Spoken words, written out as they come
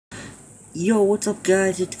Yo, what's up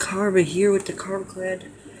guys? It's Karma here with the Karma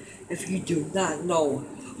Clan. If you do not know,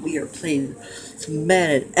 we are playing some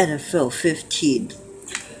Madden NFL 15.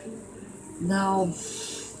 Now,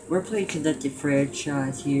 we're playing Connected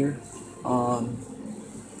Franchise here. Um,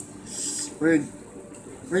 we're,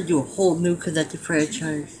 we're gonna do a whole new Connected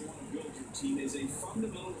Franchise. Team is a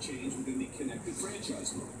fundamental change within the connected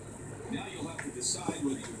franchise mode. Now you'll have to decide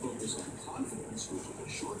whether you focus on confidence, which is a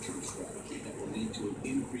short-term strategy that will lead to an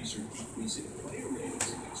increase or decrease in player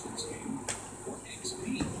ratings in next week's game, or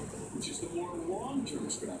XP, which is the more long-term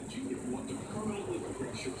strategy if you want to permanently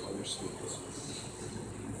progress your player skills.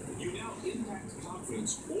 You now impact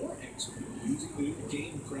confidence or XP using the new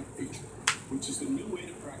game prep feature, which is the new way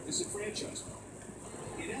to practice at franchise mode.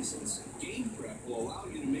 In essence, game prep will allow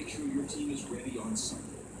you to make sure your team is ready on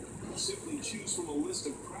Sunday. Simply choose from a list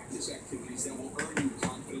of practice activities that will earn you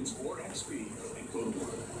confidence or XP and go to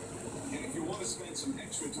work. And if you want to spend some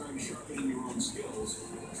extra time sharpening your own skills,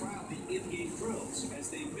 try out the in-game drills as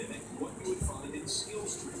they mimic what you would find in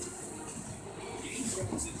skills tree. Game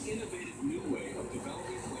prep is an innovative new way of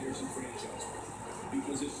developing players in franchise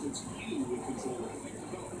because it puts you in control of their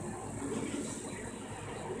development, whether you're a player,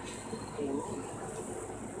 coach, or owner.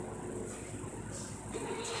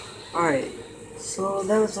 Alright, so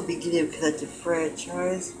that was the beginning of Connected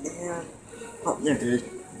Franchise, and oh, there it is.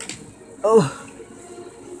 Oh,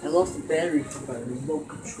 I lost the battery from my remote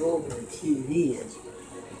control for the TV.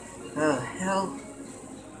 Hell,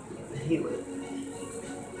 I hate it.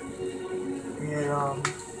 And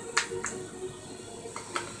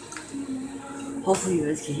hopefully you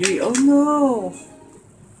guys can hear me. Oh no!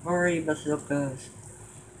 I'm already messing up, guys.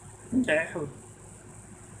 Damn.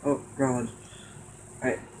 Oh, wrong one.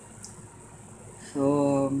 Alright.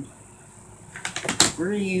 So,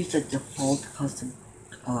 we're gonna use the default custom,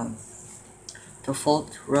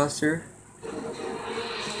 default roster.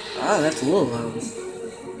 Ah, that's a little loud.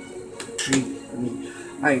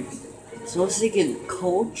 Alright. So I was thinking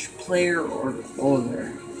coach, player, or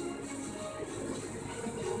owner.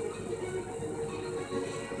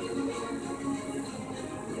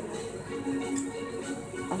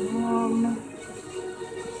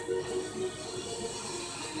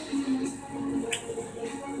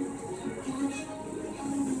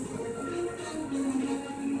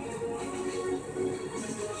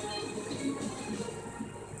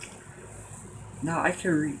 Now I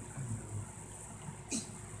can read.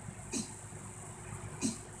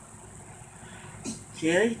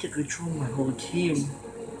 See, I need to control my whole team.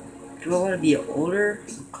 Do I want to be an owner,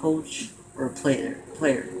 a coach, or a player?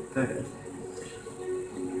 Player. Go ahead.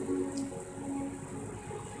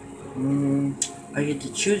 I get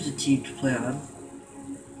to choose a team to play on.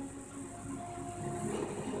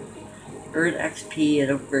 Earn XP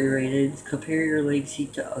and upgrade ratings. Compare your legacy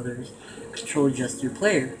to others. Control just your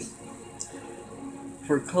player.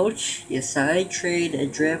 For coach, you assign, trade,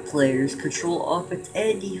 and draft players. Control offense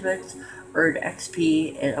and defense. Earn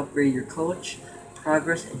XP and upgrade your coach.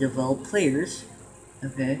 Progress and develop players.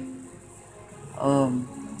 Okay.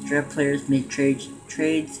 Draft players, make trades,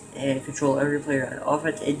 and control every player on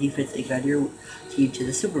offense and defense and guide your team to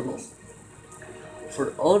the Super Bowl.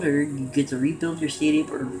 For owner, you get to rebuild your stadium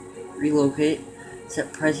or relocate,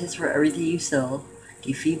 set prices for everything you sell,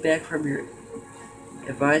 get feedback from your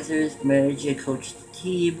advisors, manage and coach the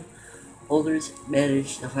team. Owners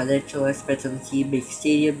manage the financial aspects of the team, make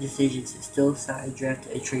stadium decisions, and still sign, draft,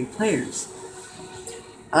 and trade players.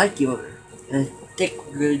 I like the owner, and I think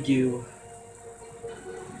we're gonna do.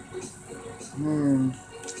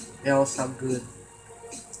 They all sound good.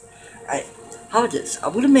 Alright, how about this?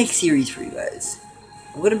 I'm gonna make series for you guys.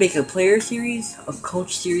 I'm gonna make a player series, a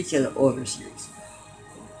coach series, and an owner series.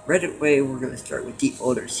 Right away, we're gonna start with the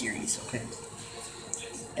owner series, okay?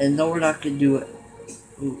 And no, we're not gonna do it.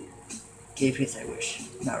 Ooh, game face, I wish.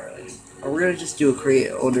 Not really. Or we're gonna just do a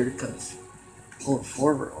create owner because. Oh, a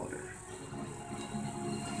former owner.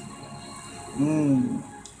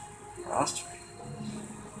 Roster.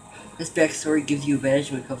 This backstory gives you advantage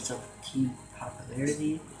when it comes to team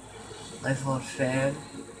popularity. Lifelong fan.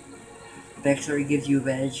 Backstory gives you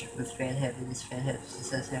advantage with fan happiness,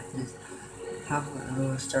 success happiness.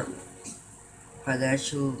 Start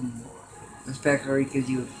financial. This backstory gives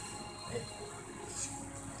you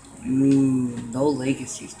no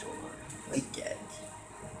legacy store like that.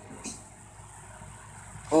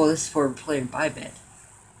 Oh, this is for playing buyback.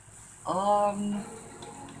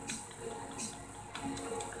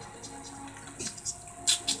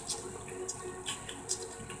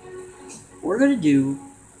 We're gonna do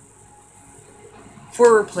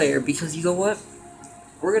forward player because you know what?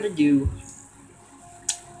 We're gonna do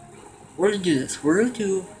this.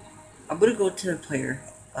 I'm gonna go to the player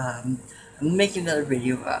I'm making another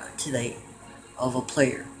video tonight of a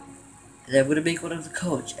player. And I'm gonna make one of the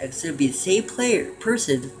coach. And it's gonna be the same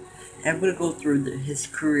person. And I'm gonna go through his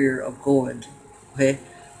career of going. Okay,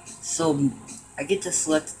 so I get to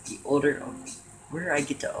select the order of where I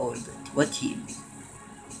get to own what team.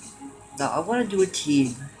 Now I want to do a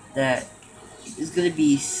team that is gonna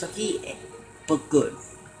be sucky but good.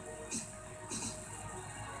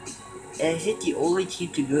 And is it the only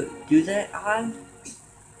team to do that on?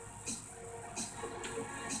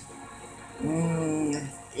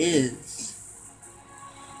 Is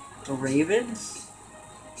the Ravens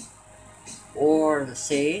or the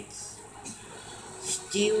Saints?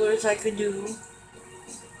 Steelers I could do.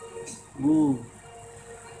 Ooh.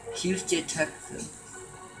 Houston Texans.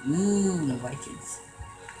 The Vikings.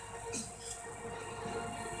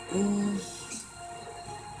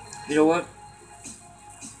 You know what?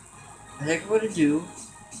 I think I'm gonna do.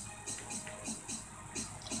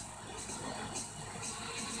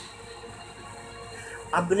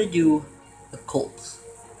 I'm gonna do the Colts.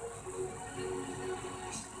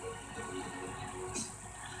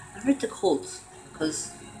 I picked the Colts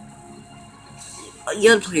because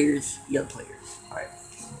young players. Alright.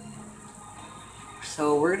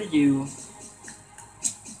 So we're gonna do.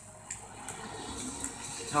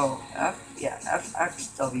 So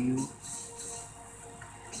FXW.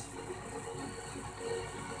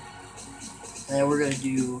 And then we're gonna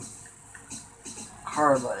do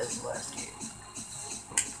Karma as the last game.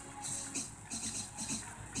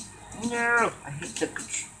 No, I hate the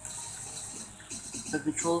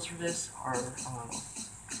controls for this are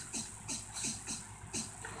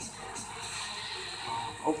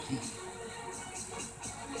okay.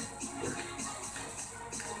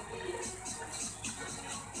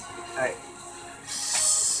 Alright,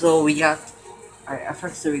 so we got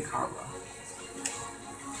FX3 Karma.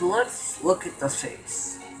 So let's look at the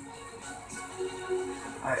face.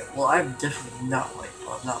 Alright, well I'm definitely not white,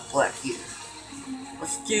 but I'm not black either.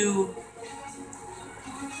 Let's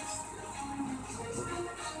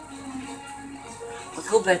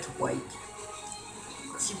go back to white.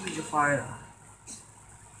 Let's see if we can find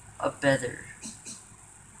a better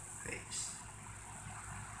face.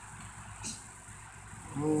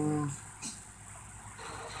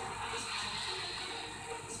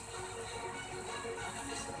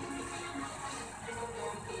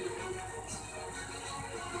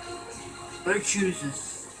 We're gonna choose this.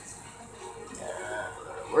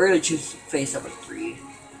 We're gonna choose face number 3.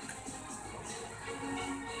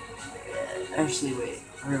 Actually, wait.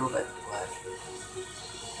 We're gonna go back to black.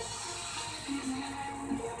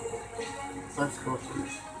 Let's go through.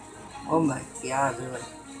 Oh my god, they're like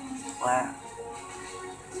flat.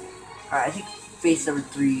 Alright, I think face number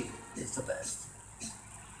 3 is the best.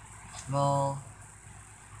 Small,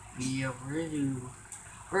 medium,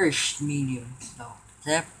 where's medium? No.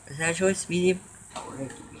 Is that a choice? Medium? No, we're gonna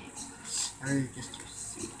do medium. We're gonna just do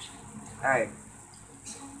suit. Alright.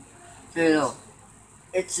 So,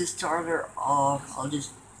 it's a starter off. I'll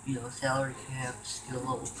just, salary cap, skill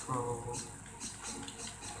level pro,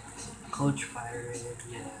 coach fired,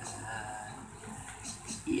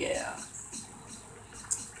 yeah.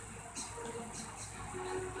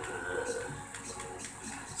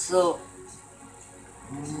 So,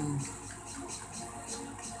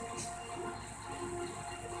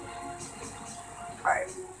 alright.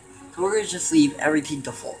 So we're gonna just leave everything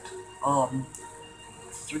default.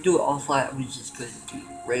 If we do it all flat, we're just gonna do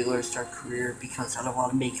regular start career because I don't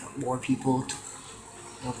want to make more people.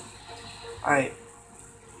 Alright.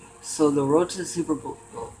 So the road to the Super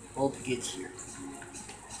Bowl begins here.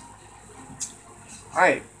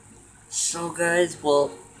 Alright. So guys,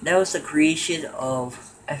 well, that was the creation of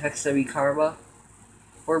FX3 Karma.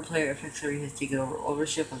 4-player FX3 has taken over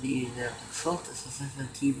ownership of the assault. The success of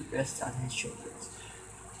the team rests on his shoulders.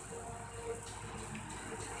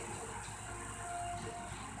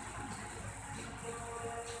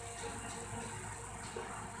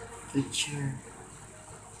 Good chair.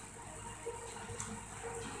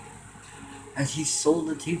 As he sold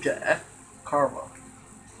the team to F Karma.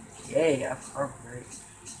 Yay, F Karma, right?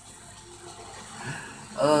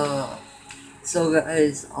 So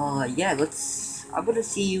guys, yeah, I'm gonna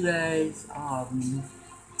see you guys,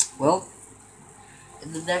 well,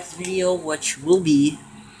 in the next video, which will be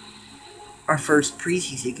our first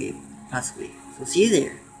preseason game, possibly. So see you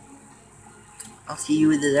there. I'll see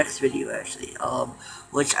you in the next video, actually,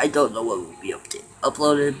 which I don't know what will be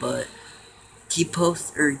uploaded, but keep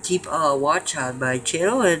watch on my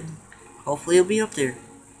channel, and hopefully it'll be up there.